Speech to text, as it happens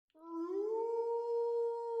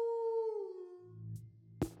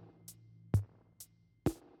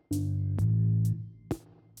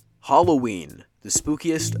Halloween, the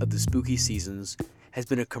spookiest of the spooky seasons, has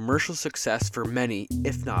been a commercial success for many,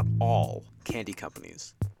 if not all, candy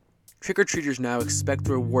companies. Trick-or-treaters now expect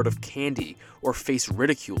the reward of candy or face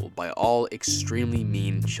ridicule by all extremely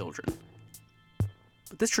mean children.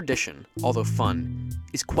 But this tradition, although fun,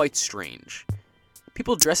 is quite strange.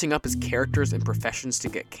 People dressing up as characters and professions to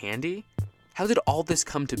get candy? How did all this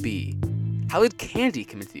come to be? How did candy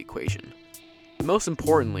come into the equation? And most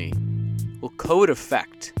importantly, will COVID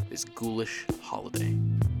affect this ghoulish holiday?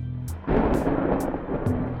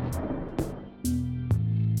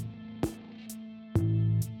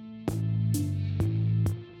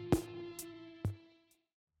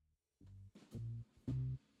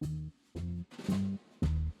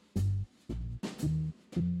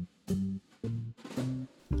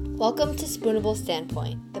 Welcome to Spoonable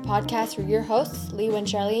Standpoint, the podcast where your hosts, Lee and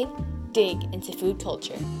Charlene, dig into food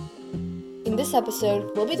culture. In this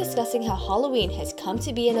episode, we'll be discussing how Halloween has come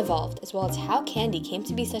to be and evolved, as well as how candy came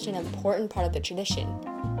to be such an important part of the tradition.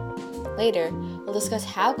 Later, we'll discuss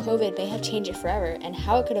how COVID may have changed it forever and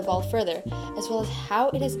how it could evolve further, as well as how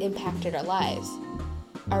it has impacted our lives.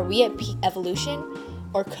 Are we at peak evolution,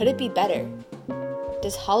 or could it be better?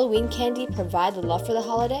 Does Halloween candy provide the love for the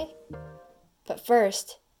holiday? But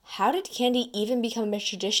first, how did candy even become a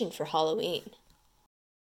tradition for Halloween?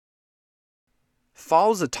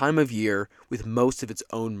 Fall is a time of year with most of its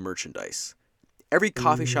own merchandise. Every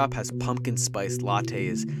coffee shop has pumpkin spice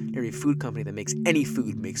lattes, and every food company that makes any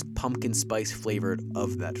food makes pumpkin spice flavored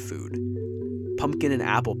of that food. Pumpkin and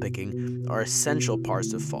apple picking are essential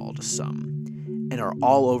parts of fall to some, and are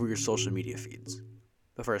all over your social media feeds.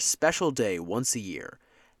 But for a special day once a year,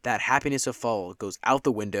 that happiness of fall goes out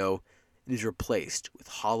the window and is replaced with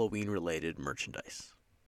Halloween-related merchandise.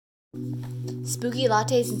 Spooky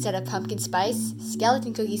lattes instead of pumpkin spice,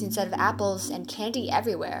 skeleton cookies instead of apples, and candy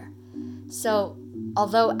everywhere. So,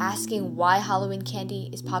 although asking why Halloween candy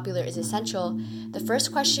is popular is essential, the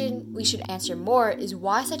first question we should answer more is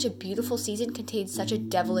why such a beautiful season contains such a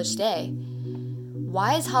devilish day?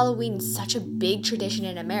 Why is Halloween such a big tradition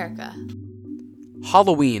in America?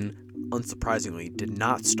 Halloween, unsurprisingly, did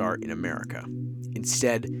not start in America.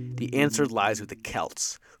 Instead, the answer lies with the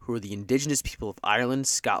Celts, who were the indigenous people of Ireland,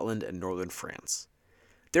 Scotland, and northern France.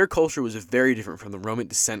 Their culture was very different from the Roman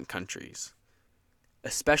descent countries,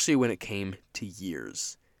 especially when it came to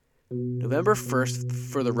years. November 1st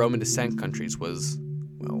for the Roman descent countries was,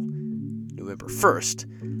 November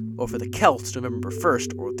 1st. Well, for the Celts, November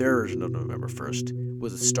 1st, or their version of November 1st,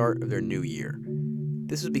 was the start of their new year.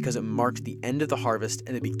 This was because it marked the end of the harvest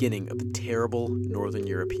and the beginning of the terrible Northern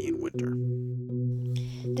European winter.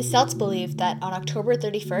 The Celts believed that on October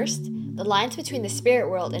 31st, the lines between the spirit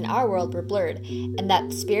world and our world were blurred, and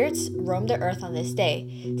that spirits roamed the earth on this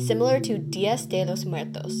day, similar to Dias de los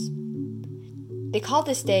Muertos. They called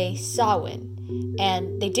this day Samhain,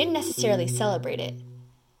 and they didn't necessarily celebrate it.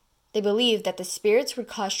 They believed that the spirits would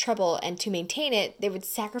cause trouble, and to maintain it, they would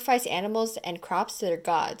sacrifice animals and crops to their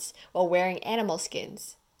gods while wearing animal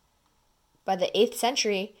skins. By the 8th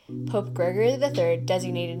century, Pope Gregory III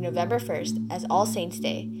designated November 1st as All Saints'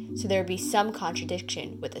 Day, so there would be some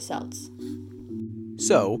contradiction with the Celts.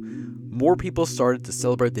 So, more people started to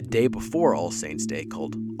celebrate the day before All Saints' Day,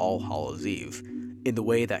 called All Hallows' Eve, in the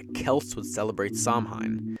way that Celts would celebrate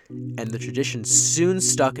Samhain, and the tradition soon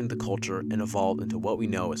stuck into the culture and evolved into what we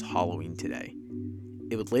know as Halloween today.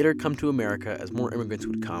 It would later come to America as more immigrants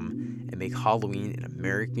would come and make Halloween an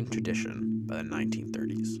American tradition by the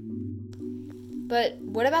 1930s. But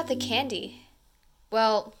what about the candy?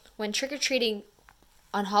 Well, when trick-or-treating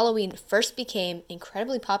on Halloween first became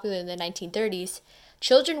incredibly popular in the 1930s,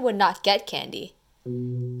 children would not get candy.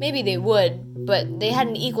 Maybe they would, but they had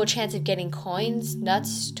an equal chance of getting coins,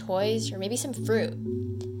 nuts, toys, or maybe some fruit.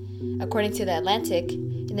 According to The Atlantic,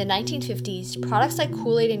 in the 1950s, products like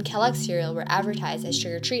Kool-Aid and Kellogg's cereal were advertised as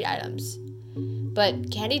trick-or-treat items.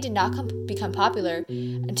 But candy did not become popular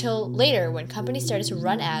until later when companies started to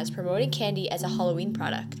run ads promoting candy as a Halloween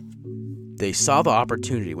product. They saw the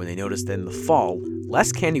opportunity when they noticed that in the fall,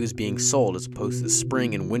 less candy was being sold as opposed to the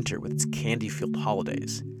spring and winter with its candy-filled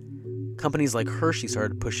holidays. Companies like Hershey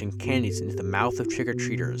started pushing candies into the mouth of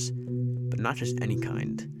trick-or-treaters, but not just any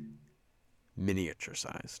kind.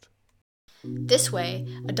 Miniature-sized. This way,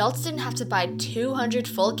 adults didn't have to buy 200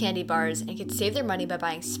 full candy bars and could save their money by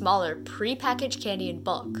buying smaller, pre-packaged candy in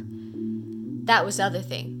bulk. That was the other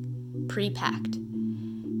thing. Pre-packed.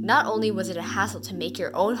 Not only was it a hassle to make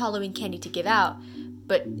your own Halloween candy to give out,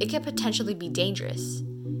 but it could potentially be dangerous.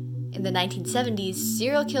 In the 1970s,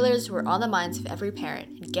 serial killers were on the minds of every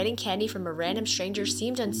parent, and getting candy from a random stranger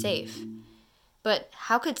seemed unsafe. But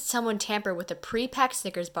how could someone tamper with a pre-packed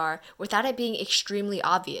Snickers bar without it being extremely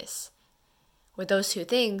obvious? With those two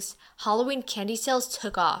things, Halloween candy sales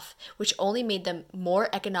took off, which only made them more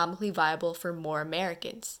economically viable for more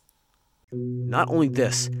Americans. Not only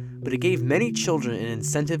this, but it gave many children an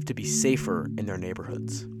incentive to be safer in their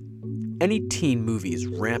neighborhoods. Any teen movie is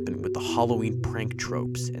rampant with the Halloween prank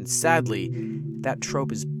tropes, and sadly, that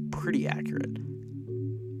trope is pretty accurate.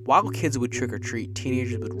 While kids would trick or treat,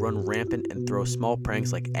 teenagers would run rampant and throw small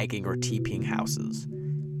pranks like egging or TPing houses.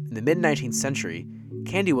 In the mid-19th century,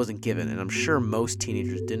 candy wasn't given, and I'm sure most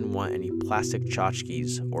teenagers didn't want any plastic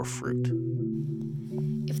tchotchkes or fruit.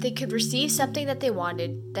 If they could receive something that they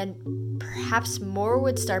wanted, then perhaps more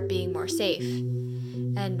would start being more safe.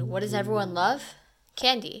 And what does everyone love?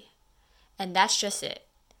 Candy. And that's just it.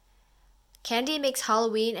 Candy makes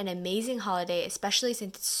Halloween an amazing holiday, especially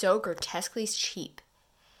since it's so grotesquely cheap.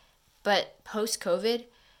 But post-COVID,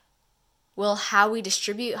 will how we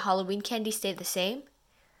distribute Halloween candy stay the same?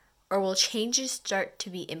 Or will changes start to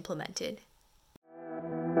be implemented?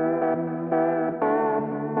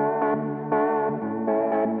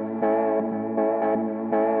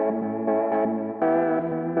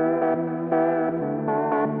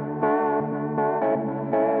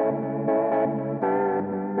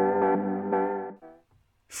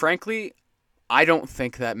 Frankly, I don't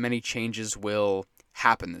think that many changes will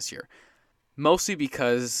happen this year. Mostly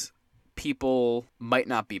because people might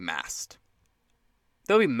not be masked.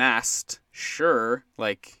 They'll be masked, sure,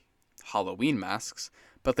 like Halloween masks,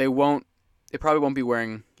 but they probably won't be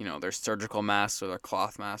wearing, their surgical masks or their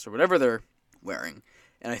cloth masks or whatever they're wearing.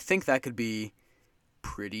 And I think that could be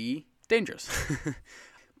pretty dangerous.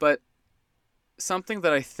 But something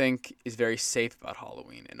that I think is very safe about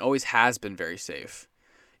Halloween, and always has been very safe,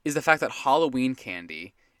 is the fact that Halloween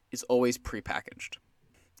candy is always prepackaged.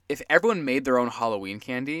 If everyone made their own Halloween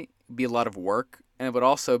candy, it'd be a lot of work, and it would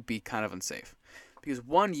also be kind of unsafe. Because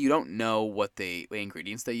one, you don't know what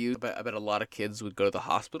ingredients they use. I bet a lot of kids would go to the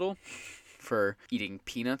hospital for eating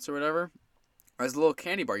peanuts or whatever. As a little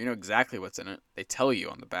candy bar, you know exactly what's in it. They tell you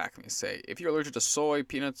on the back, and they say, if you're allergic to soy,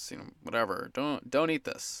 peanuts, whatever, don't eat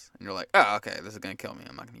this. And you're like, oh, okay, this is going to kill me.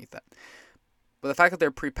 I'm not going to eat that. But the fact that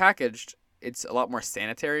they're prepackaged, it's a lot more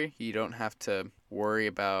sanitary. You don't have to worry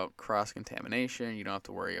about cross-contamination. You don't have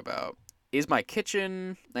to worry about, is my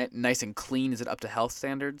kitchen nice and clean? Is it up to health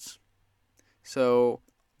standards? So,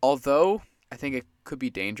 although I think it could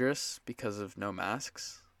be dangerous because of no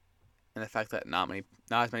masks and the fact that not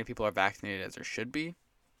as many people are vaccinated as there should be,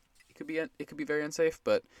 it could be very unsafe.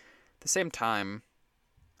 But at the same time,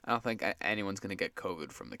 I don't think anyone's going to get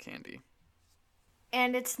COVID from the candy.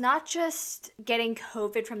 And it's not just getting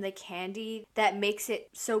COVID from the candy that makes it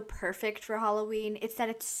so perfect for Halloween. It's that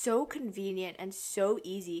it's so convenient and so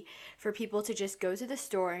easy for people to just go to the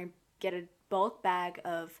store and get a bulk bag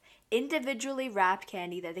of individually wrapped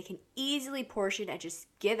candy that they can easily portion and just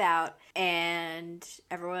give out, and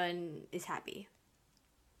everyone is happy.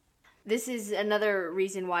 This is another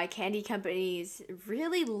reason why candy companies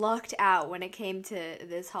really lucked out when it came to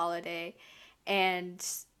this holiday and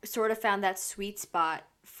sort of found that sweet spot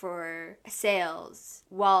for sales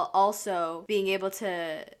while also being able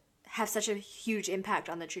to have such a huge impact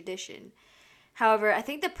on the tradition. However, I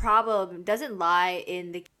think the problem doesn't lie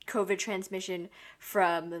in the COVID transmission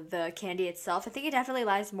from the candy itself. I think it definitely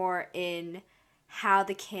lies more in how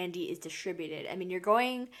the candy is distributed. I mean, you're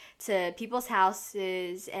going to people's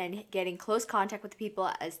houses and getting close contact with the people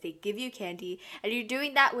as they give you candy, and you're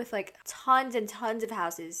doing that with like tons and tons of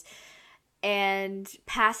houses and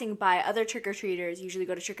passing by other trick-or-treaters. Usually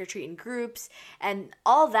go to trick-or-treat in groups, and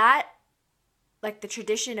all that, like the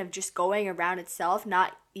tradition of just going around itself,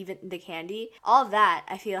 not even the candy, all that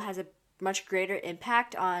I feel has a much greater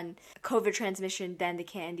impact on COVID transmission than the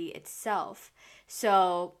candy itself.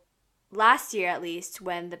 So last year, at least,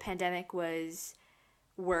 when the pandemic was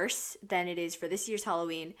worse than it is for this year's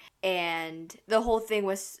Halloween, and the whole thing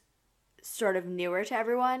was sort of newer to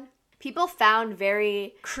everyone, people found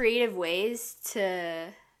very creative ways to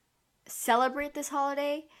celebrate this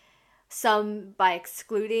holiday. Some by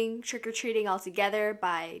excluding trick-or-treating altogether,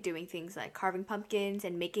 by doing things like carving pumpkins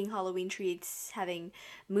and making Halloween treats, having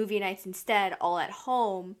movie nights instead, all at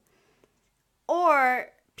home. Or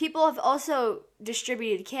people have also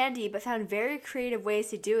distributed candy but found very creative ways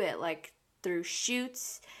to do it, like through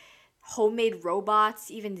shoots, homemade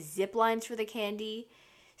robots, even zip lines for the candy.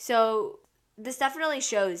 So this definitely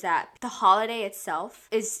shows that the holiday itself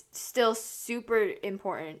is still super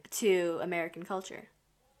important to American culture.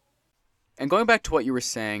 And going back to what you were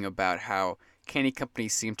saying about how candy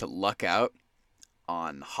companies seem to luck out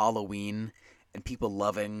on Halloween and people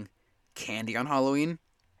loving candy on Halloween,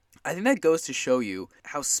 I think that goes to show you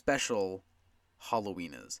how special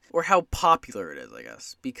Halloween is, or how popular it is, I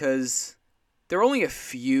guess, because there are only a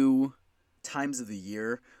few times of the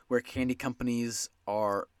year where candy companies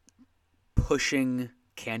are pushing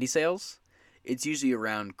candy sales. It's usually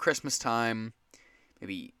around Christmas time,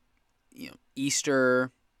 maybe,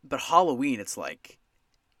 Easter, but Halloween, it's like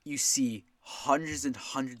you see hundreds and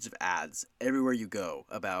hundreds of ads everywhere you go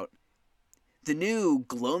about the new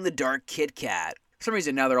glow-in-the-dark Kit Kat. For some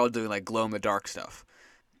reason now they're all doing like glow-in-the-dark stuff.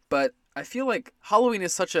 But I feel like Halloween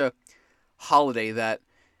is such a holiday that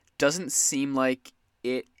doesn't seem like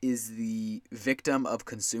it is the victim of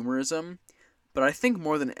consumerism, but I think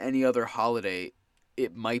more than any other holiday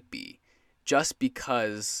it might be, just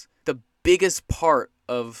because the biggest part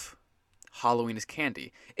of Halloween is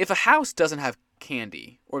candy. If a house doesn't have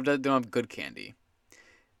candy, or don't have good candy,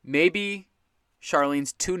 maybe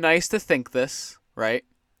Charlene's too nice to think this, right?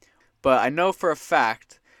 But I know for a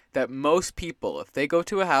fact that most people, if they go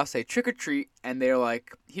to a house, they trick or treat, and they're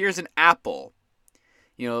like, here's an apple.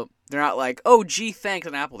 They're not like, oh, gee, thanks,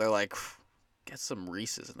 an apple. They're like, get some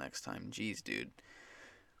Reese's next time. Jeez, dude.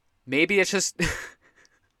 Maybe it's just,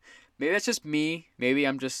 maybe that's just me. Maybe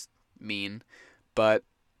I'm just mean. But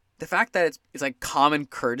the fact that it's like common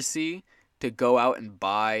courtesy to go out and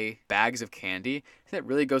buy bags of candy, that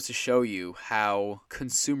really goes to show you how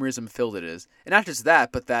consumerism filled it is. And not just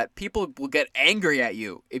that, but that people will get angry at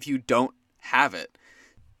you if you don't have it.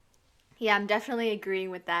 Yeah, I'm definitely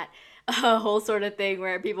agreeing with that whole sort of thing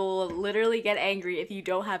where people will literally get angry if you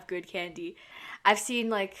don't have good candy. I've seen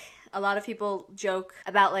like a lot of people joke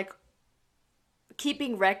about like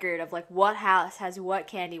keeping record of like what house has what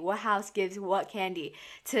candy, what house gives what candy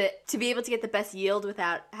to be able to get the best yield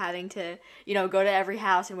without having to, go to every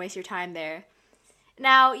house and waste your time there.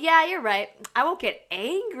 Now, yeah, you're right. I won't get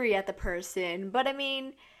angry at the person, but I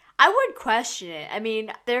mean, I would question it. I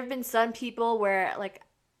mean, there have been some people where like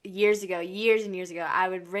years and years ago, I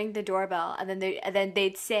would ring the doorbell and then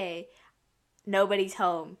they'd say nobody's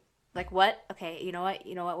home. Like, what? Okay, you know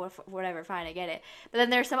what, whatever, fine, I get it. But then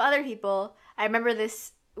there's some other people, I remember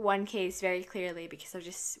this one case very clearly because I was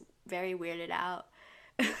just very weirded out.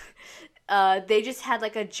 They just had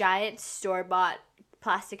like a giant store-bought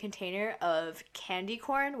plastic container of candy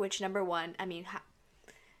corn, which number one, I mean,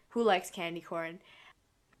 who likes candy corn?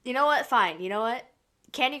 You know what, fine, you know what?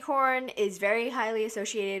 Candy corn is very highly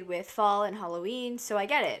associated with fall and Halloween, so I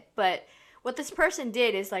get it. But what this person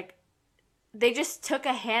did is like, they just took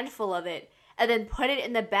a handful of it and then put it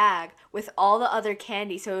in the bag with all the other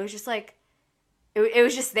candy. So it was just like, it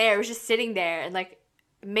was just there. It was just sitting there and like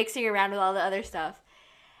mixing around with all the other stuff.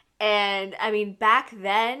 And I mean, back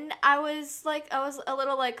then I was a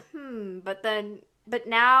little like, but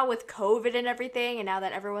now with COVID and everything, and now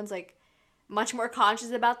that everyone's like much more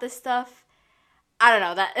conscious about this stuff, I don't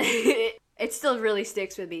know, that it still really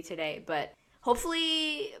sticks with me today. But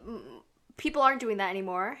hopefully people aren't doing that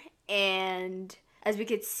anymore. And as we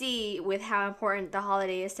could see with how important the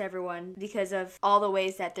holiday is to everyone because of all the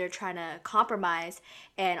ways that they're trying to compromise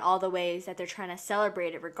and all the ways that they're trying to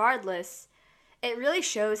celebrate it regardless, it really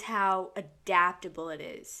shows how adaptable it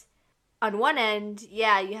is. On one end,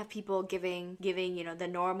 yeah, you have people giving the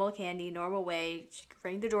normal candy, normal way,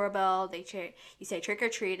 ring the doorbell, you say trick or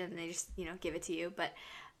treat, and they just, give it to you. But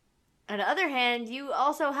on the other hand, you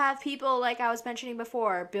also have people, like I was mentioning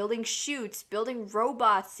before, building chutes, building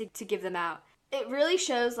robots to give them out. It really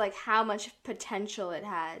shows like how much potential it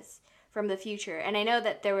has from the future. And I know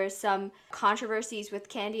that there were some controversies with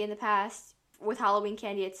candy in the past, with Halloween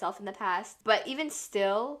candy itself in the past. But even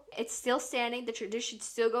still, it's still standing, the tradition's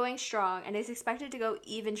still going strong, and it's expected to go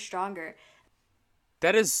even stronger.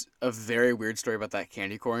 That is a very weird story about that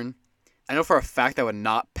candy corn. I know for a fact that would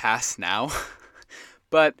not pass now,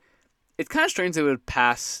 but it's kind of strange that it would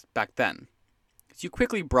pass back then. You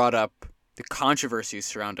quickly brought up the controversies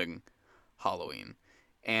surrounding Halloween.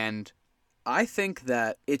 And I think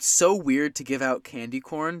that it's so weird to give out candy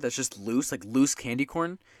corn that's just loose, like loose candy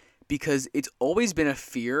corn, because it's always been a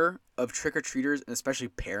fear of trick-or-treaters, and especially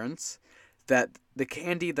parents, that the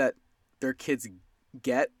candy that their kids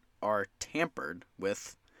get are tampered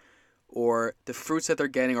with, or the fruits that they're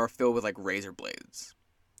getting are filled with like razor blades.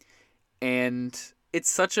 And it's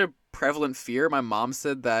such a prevalent fear. My mom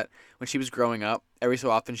said that when she was growing up, every so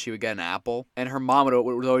often she would get an apple, and her mom would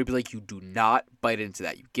always be like, you do not bite into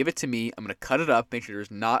that. You give it to me. I'm going to cut it up, make sure there's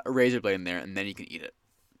not a razor blade in there, and then you can eat it.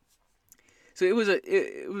 So it was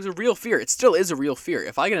a real fear. It still is a real fear.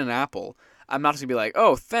 If I get an apple, I'm not just going to be like,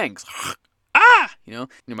 oh, thanks.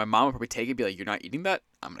 My mom would probably take it and be like, you're not eating that?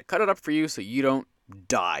 I'm going to cut it up for you so you don't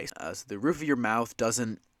die. So the roof of your mouth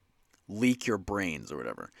doesn't leak your brains or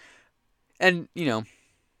whatever. And,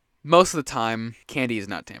 most of the time, candy is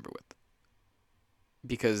not tampered with.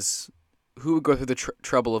 Because who would go through the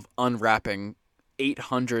trouble of unwrapping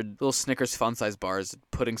 800 little Snickers fun-size bars,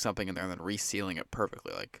 putting something in there, and then resealing it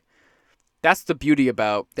perfectly? Like, that's the beauty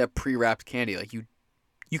about that pre-wrapped candy. Like,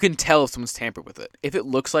 you can tell if someone's tampered with it. If it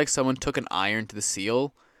looks like someone took an iron to the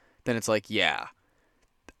seal, then it's like, yeah,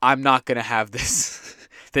 I'm not going to have this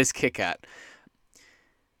this Kit Kat.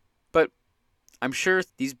 But I'm sure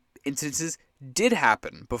these instances did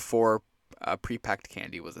happen before pre-packed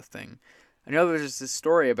candy was a thing. I know there's this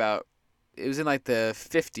story about, it was in like the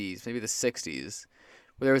 50s, maybe the 60s,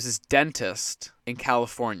 where there was this dentist in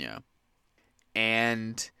California,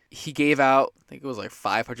 and he gave out, I think it was like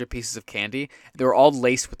 500 pieces of candy. They were all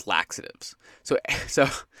laced with laxatives. So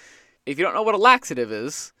if you don't know what a laxative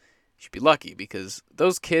is, you should be lucky, because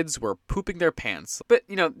those kids were pooping their pants. But,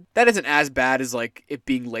 you know, that isn't as bad as like it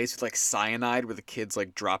being laced with like cyanide where the kids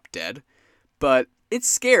like drop dead. But it's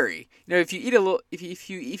scary. You know, if you eat if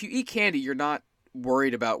you eat candy, you're not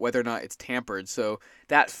worried about whether or not it's tampered. So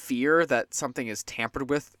that fear that something is tampered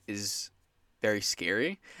with is very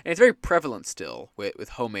scary. And it's very prevalent still with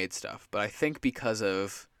homemade stuff. But I think because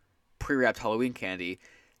of pre-wrapped Halloween candy,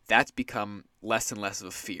 that's become less and less of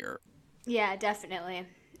a fear. Yeah, definitely.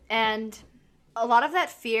 And a lot of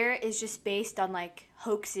that fear is just based on like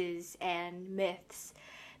hoaxes and myths,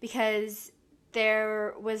 because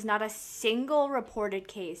there was not a single reported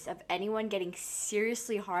case of anyone getting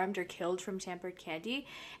seriously harmed or killed from tampered candy.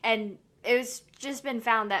 And it was just been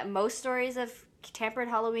found that most stories of tampered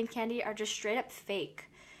Halloween candy are just straight up fake.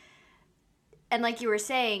 And like you were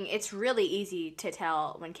saying, it's really easy to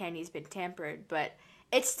tell when candy's been tampered, but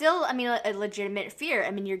it's still, I mean, a legitimate fear.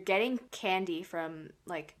 I mean, you're getting candy from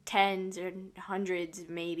like tens or hundreds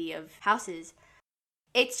maybe of houses.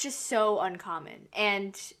 It's just so uncommon.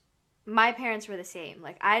 And my parents were the same.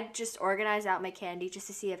 Like, I'd just organize out my candy just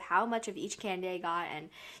to see of how much of each candy I got, and,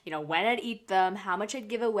 you know, when I'd eat them, how much I'd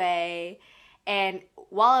give away. And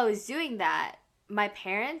while I was doing that, my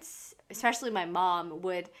parents, especially my mom,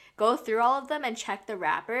 would go through all of them and check the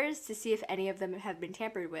wrappers to see if any of them have been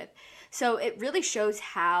tampered with. So it really shows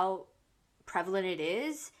how prevalent it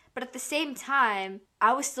is. But at the same time,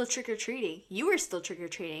 I was still trick-or-treating. You were still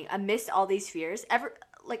trick-or-treating amidst all these fears.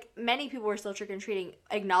 Like, many people were still trick-or-treating,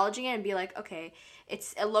 acknowledging it and be like, okay,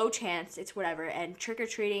 it's a low chance, it's whatever, and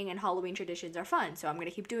trick-or-treating and Halloween traditions are fun, so I'm going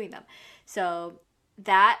to keep doing them. So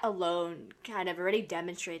that alone kind of already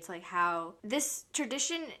demonstrates, like, how this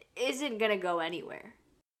tradition isn't going to go anywhere.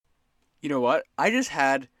 You know what? I just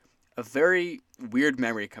had a very weird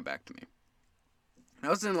memory come back to me. When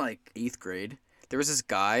I was in, like, 8th grade, there was this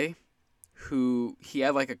guy who, he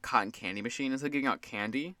had, like, a cotton candy machine. Instead of giving out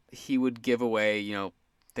candy, he would give away, you know,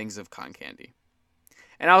 things of cotton candy.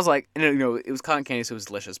 And I was like, and, you know, it was cotton candy, so it was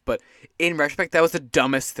delicious. But in retrospect, that was the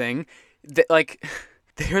dumbest thing. That, like,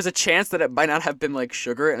 there was a chance that it might not have been, like,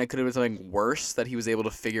 sugar, and it could have been something worse that he was able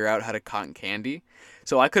to figure out how to cotton candy.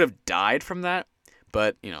 So I could have died from that.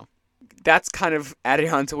 But, you know, that's kind of adding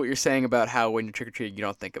on to what you're saying about how when you're trick-or-treating, you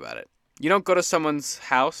don't think about it. You don't go to someone's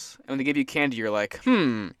house, and when they give you candy, you're like,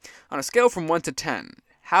 on a scale from 1 to 10,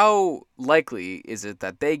 how likely is it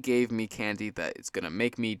that they gave me candy that it's going to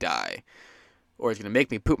make me die, or it's going to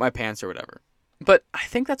make me poop my pants or whatever? But I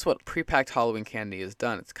think that's what pre-packed Halloween candy has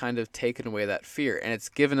done. It's kind of taken away that fear, and it's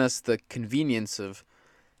given us the convenience of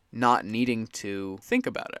not needing to think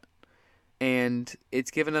about it. And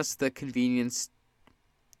it's given us the convenience,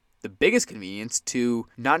 the biggest convenience, to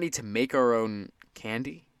not need to make our own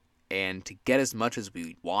candy and to get as much as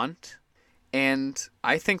we want. And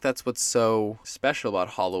I think that's what's so special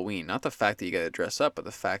about Halloween. Not the fact that you get to dress up, but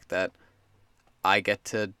the fact that I get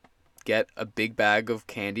to get a big bag of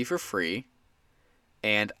candy for free,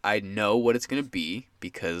 and I know what it's going to be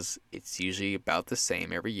because it's usually about the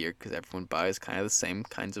same every year because everyone buys kind of the same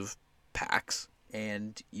kinds of packs,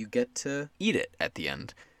 and you get to eat it at the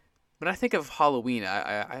end. When I think of Halloween,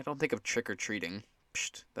 I don't think of trick-or-treating.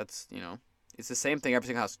 That's, you know, it's the same thing every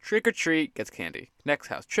single house. Trick-or-treat, gets candy. Next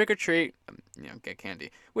house, trick-or-treat, you know, get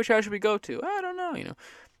candy. Which house should we go to? I don't know, you know.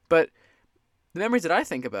 But the memories that I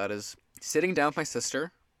think about is sitting down with my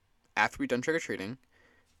sister after we've done trick-or-treating,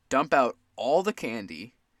 dump out all the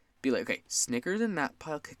candy, be like, okay, Snickers in that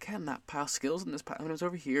pile, Kit Kat in that pile, Skittles in this pile, M&M's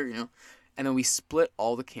over here, you know. And then we split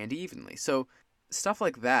all the candy evenly. So stuff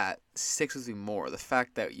like that sticks with me more. The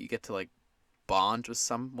fact that you get to, like, bond with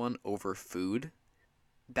someone over food,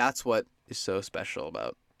 that's what is so special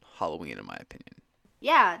about Halloween, in my opinion.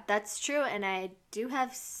 Yeah, that's true, and I do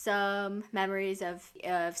have some memories of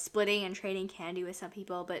splitting and trading candy with some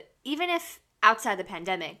people, but even if outside the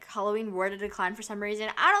pandemic, Halloween were to decline for some reason,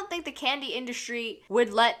 I don't think the candy industry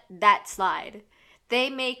would let that slide. They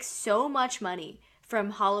make so much money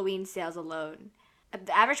from Halloween sales alone.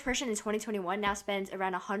 The average person in 2021 now spends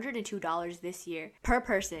around $102 this year per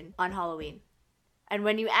person on Halloween. And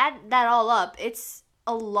when you add that all up, it's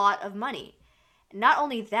a lot of money. Not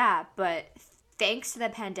only that, but thanks to the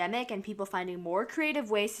pandemic and people finding more creative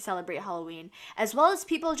ways to celebrate Halloween, as well as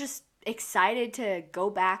people just excited to go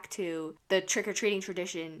back to the trick-or-treating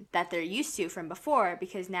tradition that they're used to from before,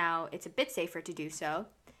 because now it's a bit safer to do so,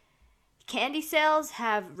 candy sales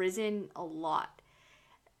have risen a lot.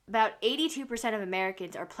 About 82% of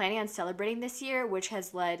Americans are planning on celebrating this year, which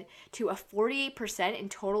has led to a 48% in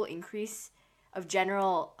total increase of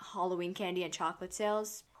general Halloween candy and chocolate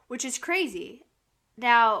sales, which is crazy.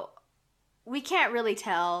 Now, we can't really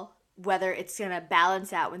tell whether it's going to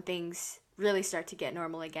balance out when things really start to get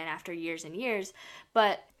normal again after years and years,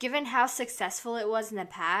 but given how successful it was in the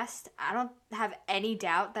past, I don't have any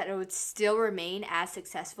doubt that it would still remain as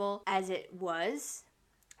successful as it was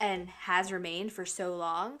and has remained for so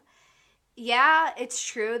long. Yeah, it's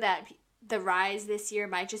true that the rise this year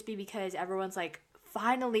might just be because everyone's like,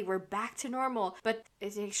 finally, we're back to normal. But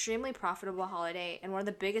it's an extremely profitable holiday and one of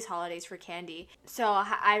the biggest holidays for candy. So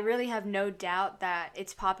I really have no doubt that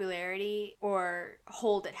its popularity or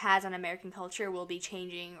hold it has on American culture will be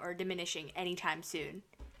changing or diminishing anytime soon.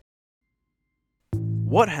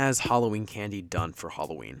 What has Halloween candy done for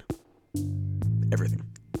Halloween? Everything.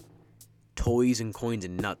 Toys and coins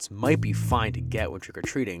and nuts might be fine to get when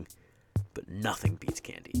trick-or-treating, but nothing beats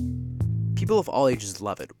candy. People of all ages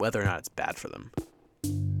love it, whether or not it's bad for them.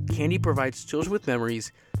 Candy provides children with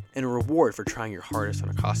memories and a reward for trying your hardest on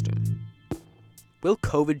a costume. Will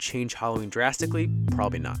COVID change Halloween drastically?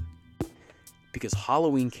 Probably not. Because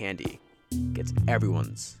Halloween candy gets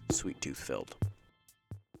everyone's sweet tooth filled.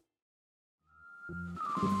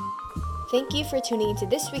 Thank you for tuning into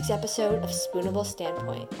this week's episode of Spoonable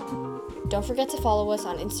Standpoint. Don't forget to follow us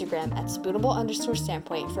on Instagram at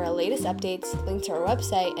spoonable_standpoint for our latest updates, link to our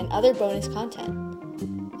website, and other bonus content.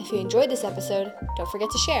 If you enjoyed this episode, don't forget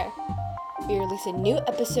to share. We release a new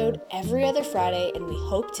episode every other Friday, and we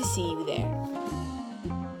hope to see you there.